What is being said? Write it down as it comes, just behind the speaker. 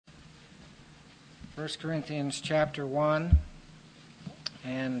1 Corinthians chapter 1,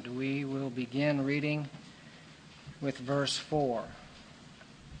 and we will begin reading with verse 4.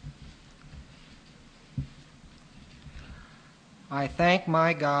 I thank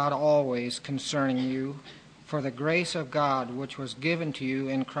my God always concerning you for the grace of God which was given to you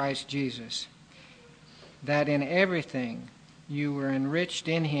in Christ Jesus, that in everything you were enriched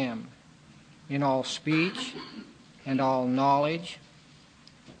in him, in all speech and all knowledge,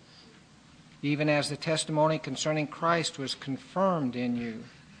 even as the testimony concerning Christ was confirmed in you.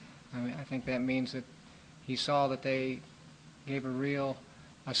 I think that means that he saw that they gave a real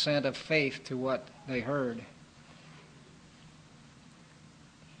assent of faith to what they heard.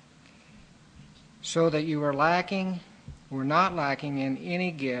 So that you were not lacking in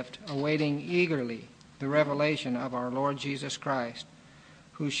any gift, awaiting eagerly the revelation of our Lord Jesus Christ,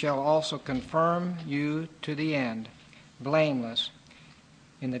 who shall also confirm you to the end, blameless,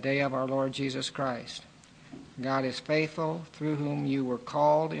 in the day of our Lord Jesus Christ. God is faithful, through whom you were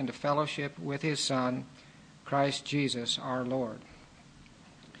called into fellowship with his Son, Christ Jesus our Lord.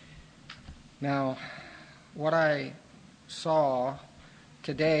 Now, what I saw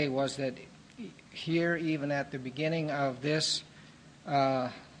today was that here, even at the beginning of this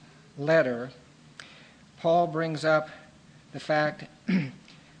letter, Paul brings up the fact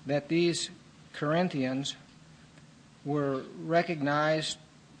that these Corinthians were recognized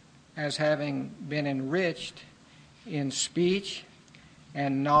as having been enriched in speech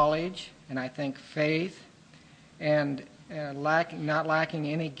and knowledge, and I think faith, and not lacking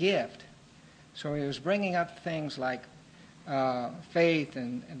any gift. So he was bringing up things like faith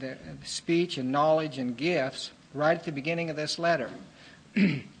and the speech and knowledge and gifts right at the beginning of this letter.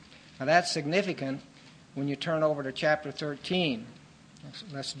 Now that's significant when you turn over to chapter 13.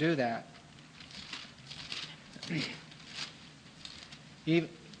 Let's do that.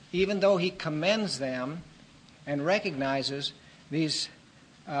 Even though he commends them and recognizes these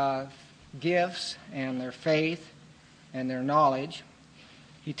gifts and their faith and their knowledge,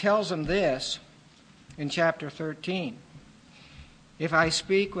 he tells them this in chapter 13. If I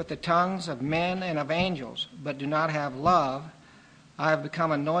speak with the tongues of men and of angels, but do not have love, I have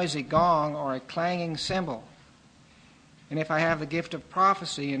become a noisy gong or a clanging cymbal. And if I have the gift of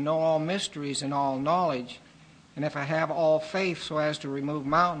prophecy and know all mysteries and all knowledge, and if I have all faith so as to remove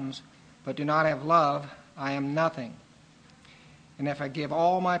mountains, but do not have love, I am nothing. And if I give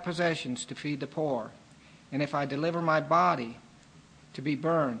all my possessions to feed the poor, and if I deliver my body to be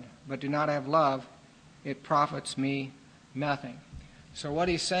burned, but do not have love, it profits me nothing. So what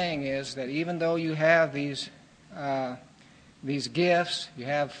he's saying is that even though you have these gifts, you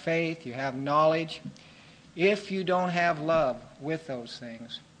have faith, you have knowledge, if you don't have love with those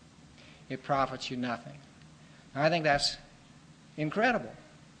things, it profits you nothing. I think that's incredible,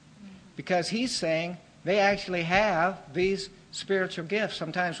 because he's saying they actually have these spiritual gifts.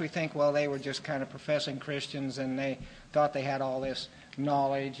 Sometimes we think, well, they were just kind of professing Christians and they thought they had all this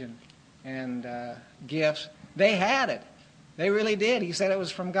knowledge and gifts. They had it. They really did. He said it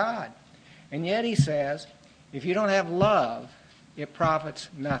was from God. And yet he says, if you don't have love, it profits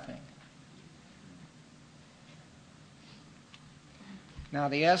nothing. Now,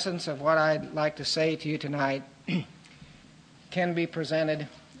 the essence of what I'd like to say to you tonight can be presented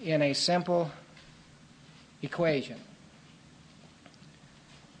in a simple equation.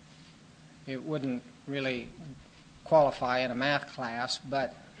 It wouldn't really qualify in a math class,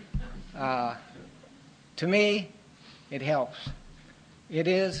 but to me, it helps. It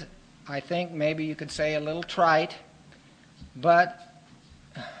is, I think, maybe you could say a little trite, but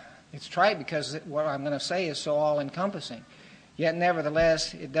it's trite because what I'm going to say is so all-encompassing. Yet,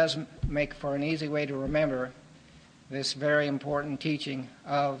 nevertheless, it does make for an easy way to remember this very important teaching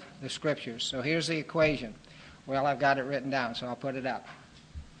of the Scriptures. So here's the equation. Well, I've got it written down, so I'll put it up.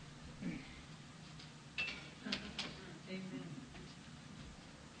 Amen.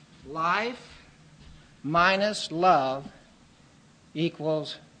 Life minus love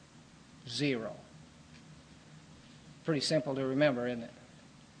equals 0. Pretty simple to remember, isn't it?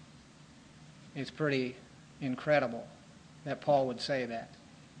 It's pretty incredible that Paul would say that.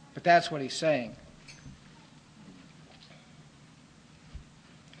 But that's what he's saying.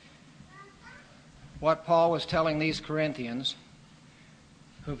 What Paul was telling these Corinthians,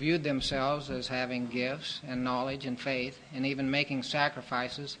 who viewed themselves as having gifts and knowledge and faith and even making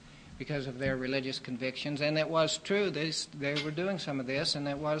sacrifices because of their religious convictions, and it was true, they were doing some of this, and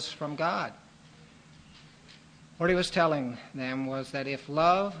it was from God. What he was telling them was that if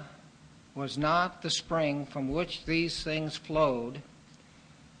love was not the spring from which these things flowed,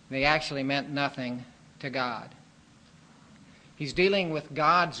 they actually meant nothing to God. He's dealing with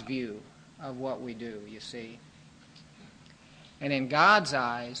God's view of what we do, you see. And in God's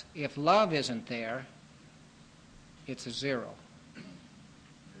eyes, if love isn't there, it's a zero.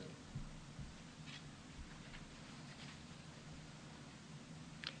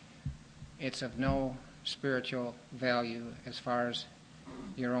 It's of no spiritual value as far as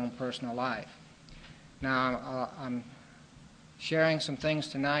your own personal life. Now, I'm sharing some things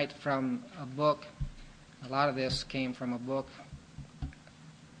tonight from a book. A lot of this came from a book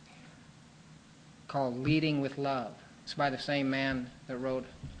called Leading with Love. It's by the same man that wrote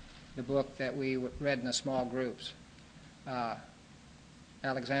the book that we read in the small groups.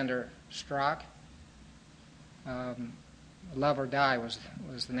 Alexander Strock. Love or Die was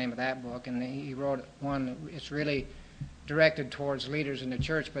the name of that book, and he wrote one. It's really directed towards leaders in the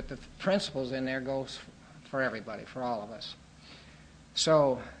church, but the principles in there goes for everybody, for all of us.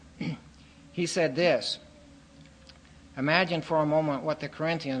 So he said this: imagine for a moment what the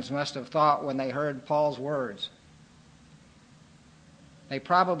Corinthians must have thought when they heard Paul's words. They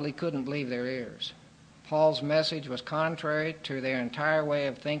probably couldn't believe their ears. Paul's message was contrary to their entire way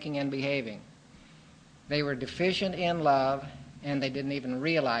of thinking and behaving. They were deficient in love, and they didn't even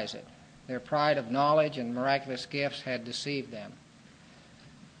realize it. Their pride of knowledge and miraculous gifts had deceived them.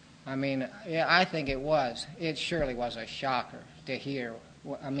 I mean, yeah, I think it was. It surely was a shocker to hear.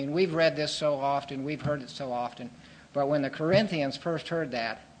 I mean, we've read this so often, we've heard it so often, but when the Corinthians first heard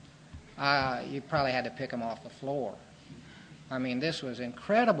that, you probably had to pick them off the floor. I mean, this was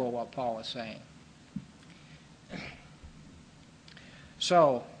incredible what Paul was saying.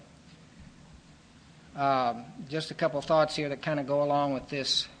 So, just a couple thoughts here that kind of go along with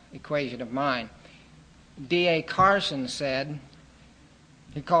this equation of mine. D.A. Carson said,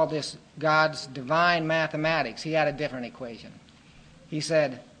 he called this God's divine mathematics. He had a different equation. He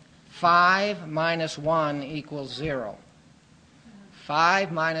said, 5 minus 1 equals 0.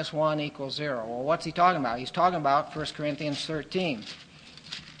 5 minus 1 equals 0. Well, what's he talking about? He's talking about 1 Corinthians 13.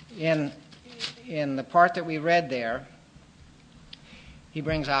 In the part that we read there, he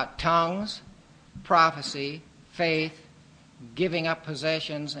brings out tongues, prophecy, faith, giving up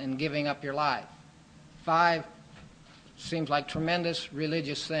possessions, and giving up your life. 5 seems like tremendous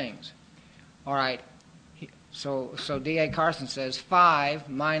religious things. All right, so D.A. Carson says 5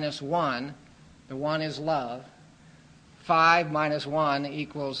 minus 1, the 1 is love. 5 minus 1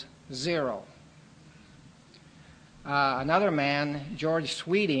 equals 0. Another man, George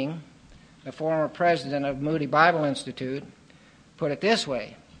Sweeting, the former president of Moody Bible Institute, put it this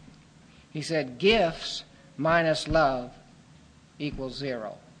way. He said, gifts minus love equals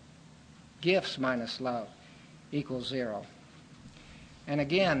 0. Gifts minus love equals 0. And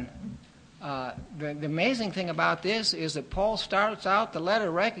again, the amazing thing about this is that Paul starts out the letter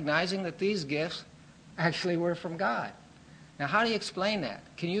recognizing that these gifts actually were from God. Now, how do you explain that?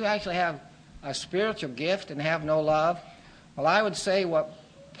 Can you actually have a spiritual gift and have no love? Well, I would say what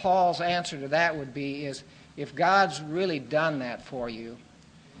Paul's answer to that would be is, if God's really done that for you,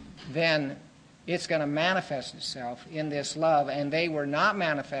 then it's going to manifest itself in this love, and they were not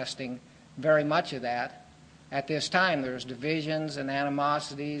manifesting very much of that at this time. There's divisions and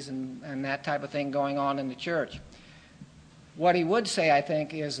animosities and that type of thing going on in the church. What he would say, I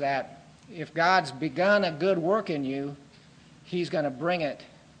think, is that if God's begun a good work in you, he's going to bring it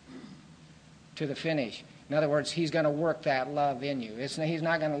to the finish. In other words, he's going to work that love in you. He's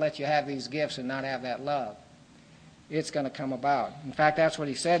not going to let you have these gifts and not have that love. It's going to come about. In fact, that's what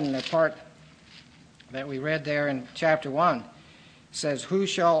he said in the part that we read there in chapter 1. It says, who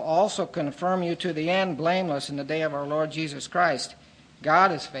shall also confirm you to the end blameless in the day of our Lord Jesus Christ?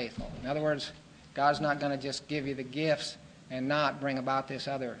 God is faithful. In other words, God's not going to just give you the gifts and not bring about this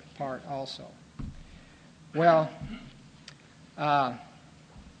other part also. Well,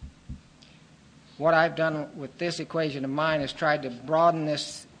 what I've done with this equation of mine is tried to broaden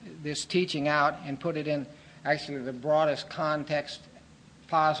this teaching out and put it in actually the broadest context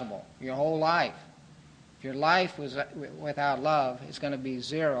possible, your whole life. If your life was without love, it's going to be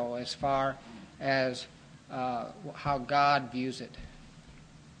 0 as far as how God views it.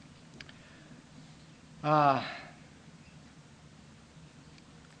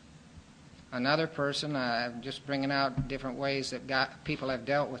 Another person, I'm just bringing out different ways that people have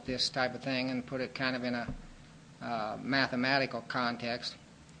dealt with this type of thing and put it kind of in a mathematical context.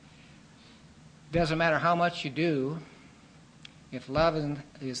 Doesn't matter how much you do, if love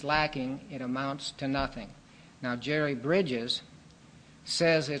is lacking, it amounts to nothing. Now, Jerry Bridges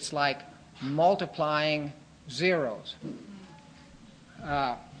says it's like multiplying zeros.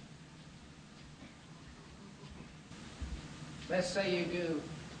 Let's say you do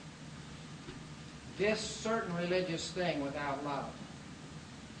this certain religious thing without love.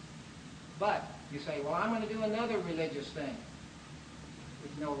 But you say, well, I'm going to do another religious thing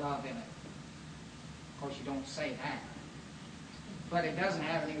with no love in it. Of course, you don't say that. But it doesn't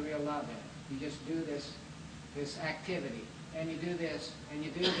have any real love in it. You just do this activity. And you do this, and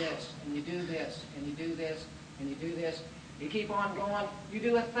you do this, and you do this, and you do this, and you do this. You keep on going. You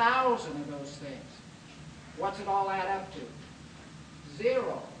do 1,000 of those things. What's it all add up to?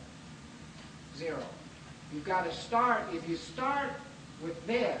 0. 0. You've got to start. If you start with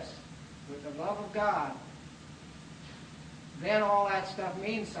this, with the love of God, then all that stuff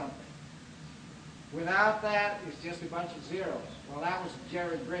means something. Without that, it's just a bunch of zeros. Well, that was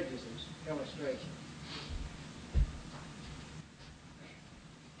Jerry Bridges' illustration.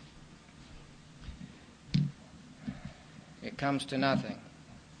 It comes to nothing.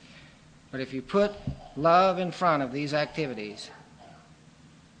 But if you put love in front of these activities,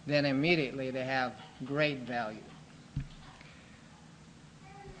 then immediately they have great value.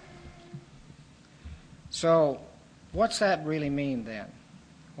 So, what's that really mean then?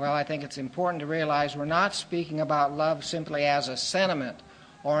 Well, I think it's important to realize we're not speaking about love simply as a sentiment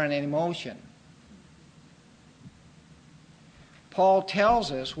or an emotion. Paul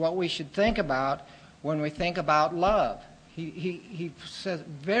tells us what we should think about when we think about love. He says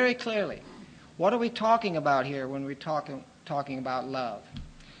very clearly, what are we talking about here when we're talking about love?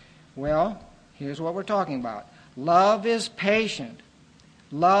 Well, here's what we're talking about. Love is patient.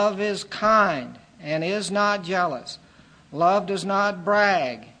 Love is kind and is not jealous. Love does not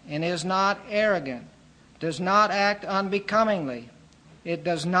brag and is not arrogant, does not act unbecomingly. It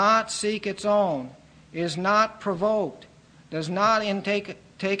does not seek its own, is not provoked, does not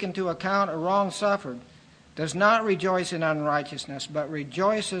take into account a wrong suffered, does not rejoice in unrighteousness, but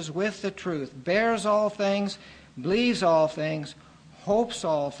rejoices with the truth, bears all things, believes all things, hopes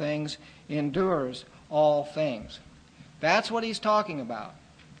all things, endures all things. That's what he's talking about.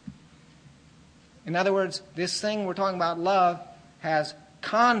 In other words, this thing we're talking about, love, has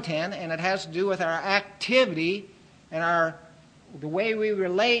content, and it has to do with our activity and the way we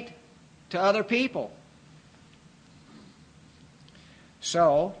relate to other people.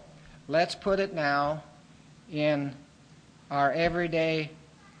 So, let's put it now in our everyday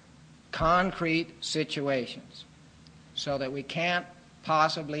concrete situations so that we can't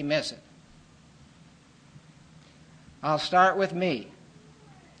possibly miss it. I'll start with me.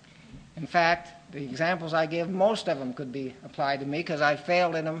 In fact, the examples I give, most of them could be applied to me because I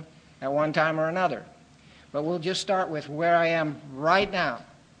failed in them at one time or another. But we'll just start with where I am right now,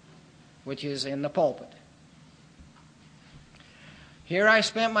 which is in the pulpit. Here I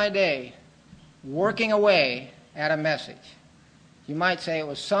spent my day working away at a message. You might say it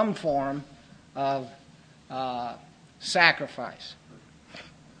was some form of sacrifice.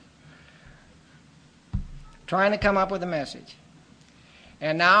 Trying to come up with a message.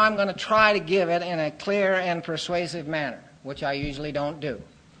 And now I'm going to try to give it in a clear and persuasive manner, which I usually don't do.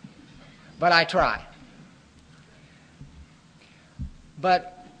 But I try.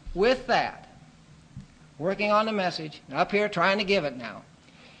 But with that, working on the message, up here trying to give it now,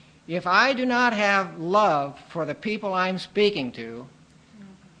 if I do not have love for the people I'm speaking to,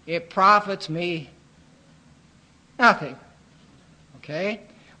 it profits me nothing. Okay?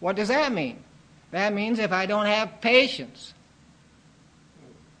 What does that mean? That means if I don't have patience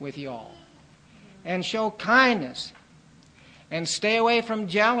with you all, and show kindness, and stay away from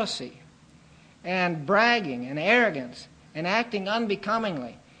jealousy, and bragging, and arrogance, and acting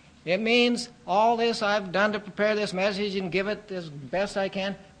unbecomingly, it means all this I've done to prepare this message and give it as best I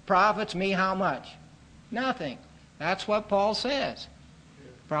can profits me how much? Nothing. That's what Paul says.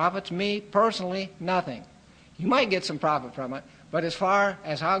 Profits me personally nothing. You might get some profit from it, but as far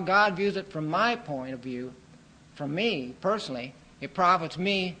as how God views it from my point of view, from me personally, it profits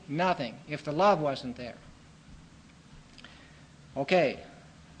me nothing if the love wasn't there. Okay,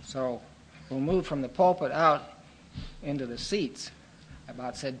 so we'll move from the pulpit out into the seats. I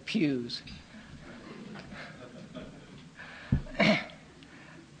about said pews.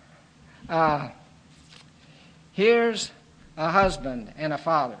 Here's a husband and a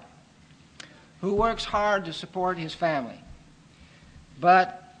father who works hard to support his family,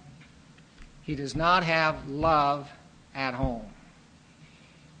 but he does not have love at home.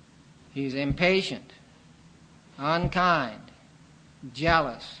 He's impatient, unkind,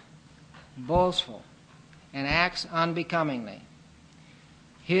 jealous, boastful, and acts unbecomingly.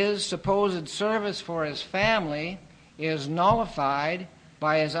 His supposed service for his family is nullified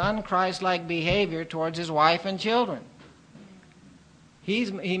by his unchristlike behavior towards his wife and children.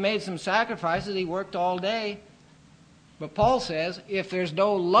 He made some sacrifices. He worked all day. But Paul says, if there's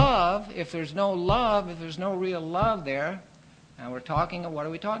no love, if there's no real love there, and what are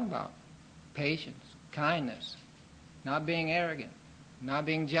we talking about? patience, kindness, not being arrogant, not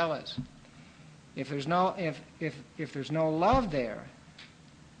being jealous. If there's no love there,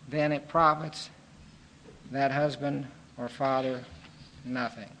 then it profits that husband or father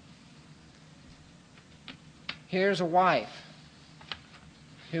nothing. Here's a wife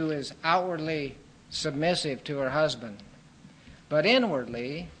who is outwardly submissive to her husband, but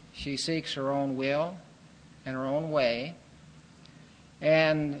inwardly she seeks her own will and her own way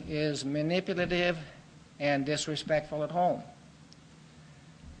and is manipulative and disrespectful at home.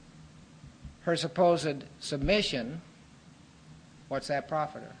 Her supposed submission, what's that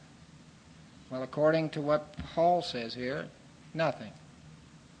profit her? Well, according to what Paul says here, nothing.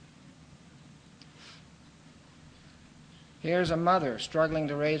 Here's a mother struggling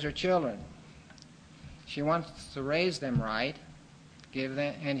to raise her children. She wants to raise them right,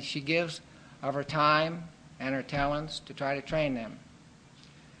 and she gives of her time and her talents to try to train them.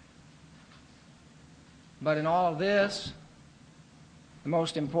 But in all of this, the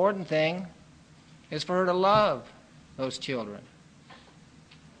most important thing is for her to love those children.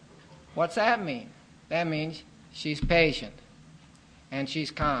 What's that mean? That means she's patient and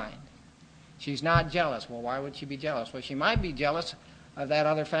she's kind. She's not jealous. Well, why would she be jealous? Well, she might be jealous of that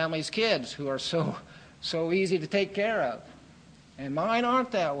other family's kids who are so easy to take care of. And mine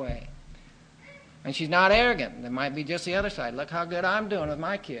aren't that way. And she's not arrogant. There might be just the other side. Look how good I'm doing with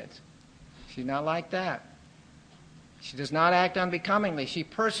my kids. She's not like that. She does not act unbecomingly. She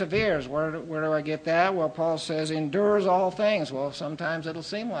perseveres. Where do I get that? Well, Paul says, endures all things. Well, sometimes it'll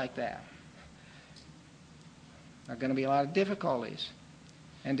seem like that. There are going to be a lot of difficulties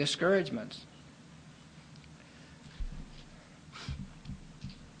and discouragements.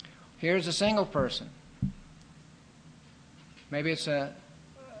 Here's a single person. Maybe it's a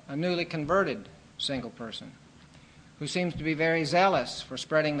newly converted single person who seems to be very zealous for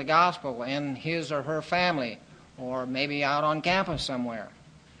spreading the gospel in his or her family, or maybe out on campus somewhere.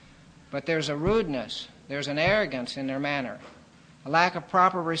 But there's a rudeness, there's an arrogance in their manner, a lack of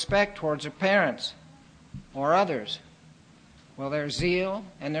proper respect towards their parents or others. Well, their zeal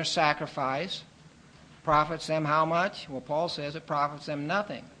and their sacrifice profits them how much? Well, Paul says it profits them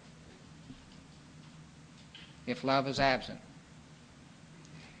nothing if love is absent.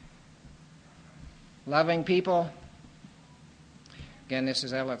 Loving people, again, this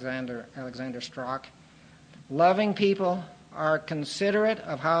is Alexander Strock. Loving people are considerate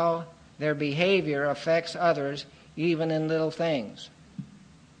of how their behavior affects others, even in little things.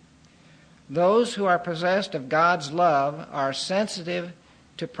 Those who are possessed of God's love are sensitive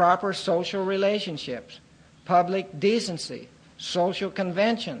to proper social relationships, public decency, social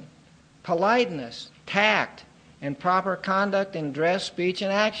convention, politeness, tact, and proper conduct in dress, speech,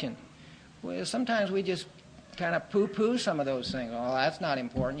 and action. Well, sometimes we just kind of poo-poo some of those things. Oh, that's not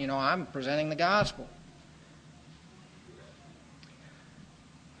important. I'm presenting the gospel.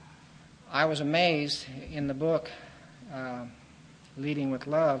 I was amazed in the book, Leading with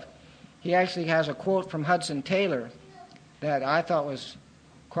Love. He actually has a quote from Hudson Taylor that I thought was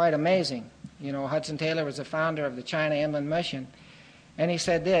quite amazing. Hudson Taylor was the founder of the China Inland Mission. And he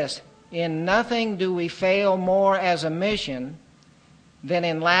said this, "In nothing do we fail more as a mission than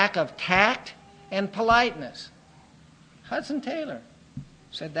in lack of tact and politeness." Hudson Taylor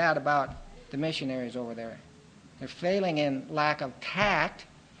said that about the missionaries over there. They're failing in lack of tact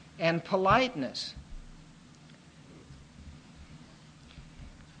and politeness.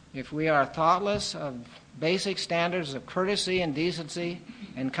 If we are thoughtless of basic standards of courtesy and decency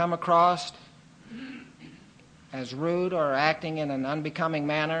and come across as rude or acting in an unbecoming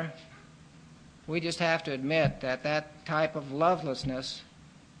manner, we just have to admit that that type of lovelessness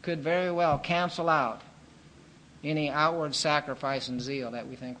could very well cancel out any outward sacrifice and zeal that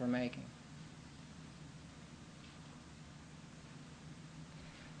we think we're making.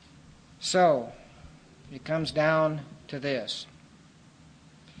 So, it comes down to this.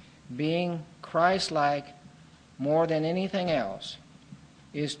 Being Christ-like more than anything else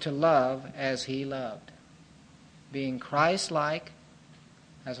is to love as He loved. Being Christ-like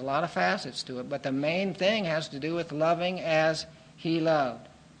has a lot of facets to it, but the main thing has to do with loving as He loved.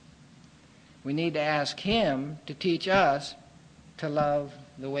 We need to ask Him to teach us to love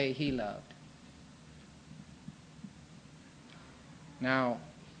the way He loved. Now,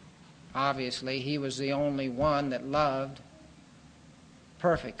 obviously, He was the only one that loved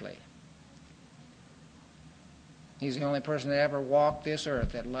perfectly. He's the only person that ever walked this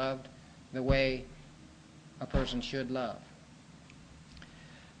earth that loved the way a person should love.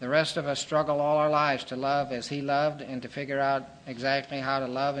 The rest of us struggle all our lives to love as He loved and to figure out exactly how to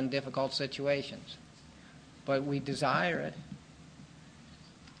love in difficult situations. But we desire it.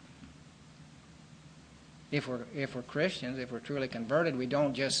 If we're Christians, if we're truly converted, we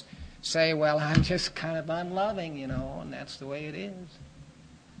don't just say, well, I'm just kind of unloving, and that's the way it is.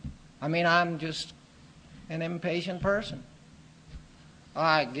 I mean, I'm just an impatient person.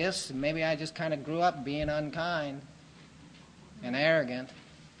 I guess maybe I just kind of grew up being unkind and arrogant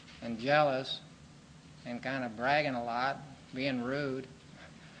and jealous and kind of bragging a lot, being rude.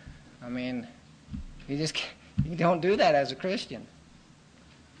 I mean, you don't do that as a Christian.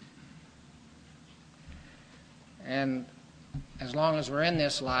 And as long as we're in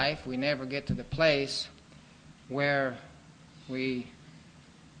this life, we never get to the place where we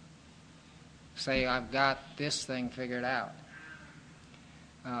say, I've got this thing figured out.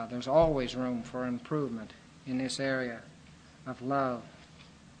 There's always room for improvement in this area of love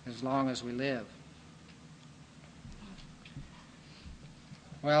as long as we live.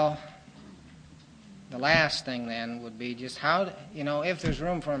 Well, the last thing then would be just how, if there's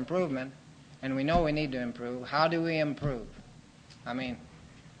room for improvement, and we know we need to improve, how do we improve? I mean,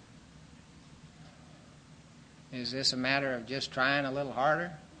 is this a matter of just trying a little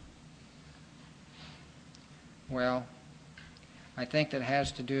harder? Well, I think that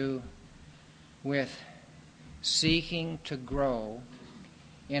has to do with seeking to grow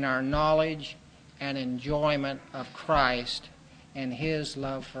in our knowledge and enjoyment of Christ and His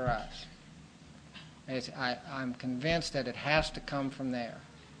love for us. I'm convinced that it has to come from there.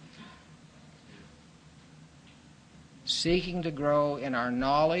 Seeking to grow in our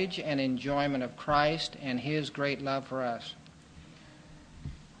knowledge and enjoyment of Christ and His great love for us.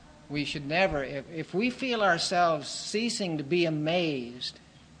 We should never, if we feel ourselves ceasing to be amazed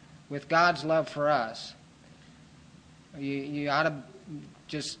with God's love for us, you ought to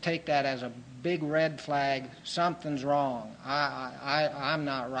just take that as a big red flag. Something's wrong. I'm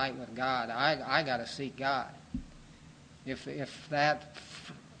not right with God. I got to seek God. If that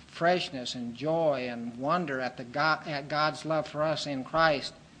freshness and joy and wonder at God's love for us in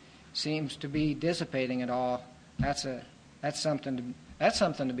Christ seems to be dissipating at all, that's something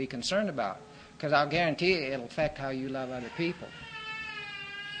to be concerned about, because I'll guarantee you it'll affect how you love other people.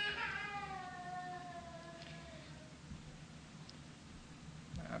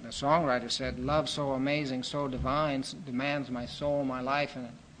 The songwriter said, "Love so amazing, so divine, demands my soul, my life, and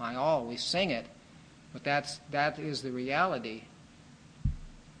my all." We sing it, but that is the reality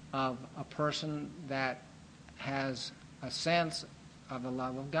of a person that has a sense of the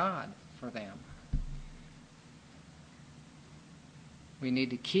love of God for them. We need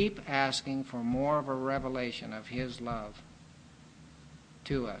to keep asking for more of a revelation of His love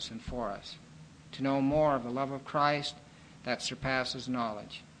to us and for us, to know more of the love of Christ that surpasses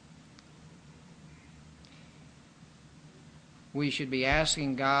knowledge. We should be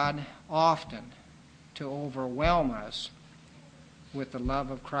asking God often to overwhelm us with the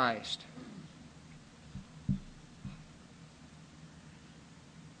love of Christ.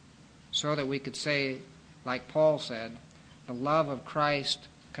 So that we could say, like Paul said, the love of Christ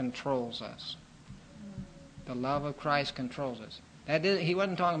controls us. The love of Christ controls us. He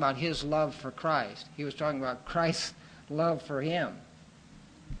wasn't talking about his love for Christ. He was talking about Christ's love for him.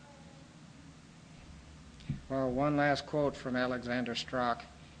 Well, one last quote from Alexander Strauch.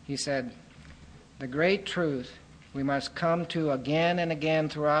 He said, "The great truth we must come to again and again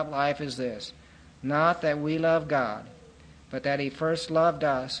throughout life is this: not that we love God, but that He first loved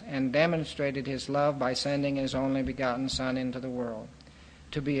us and demonstrated His love by sending His only begotten Son into the world,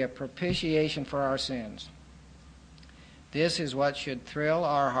 to be a propitiation for our sins. This is what should thrill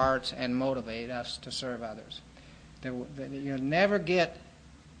our hearts and motivate us to serve others." You'll never get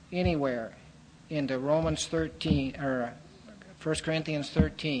anywhere into Romans 13 or 1 Corinthians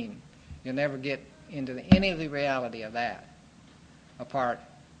 13. You'll never get into any of the reality of that apart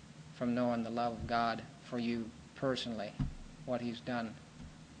from knowing the love of God for you personally, what He's done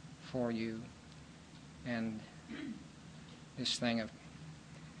for you, and this thing of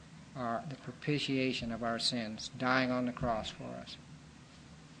the propitiation of our sins, dying on the cross for us.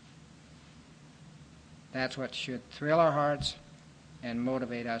 That's what should thrill our hearts and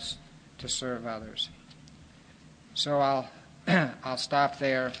motivate us to serve others. So I'll stop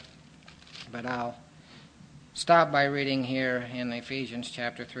there, but I'll stop by reading here in Ephesians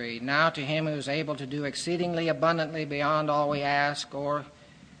chapter 3. "Now to Him who is able to do exceedingly abundantly beyond all we ask or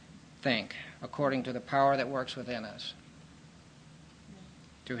think, according to the power that works within us.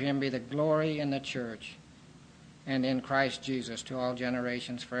 To Him be the glory in the church and in Christ Jesus to all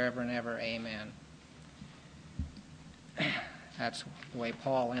generations forever and ever. Amen." That's the way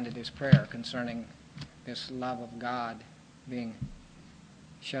Paul ended his prayer concerning this love of God being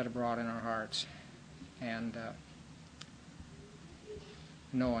shed abroad in our hearts, and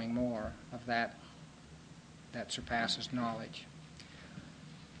knowing more of that that surpasses knowledge.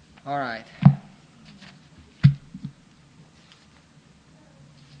 All right.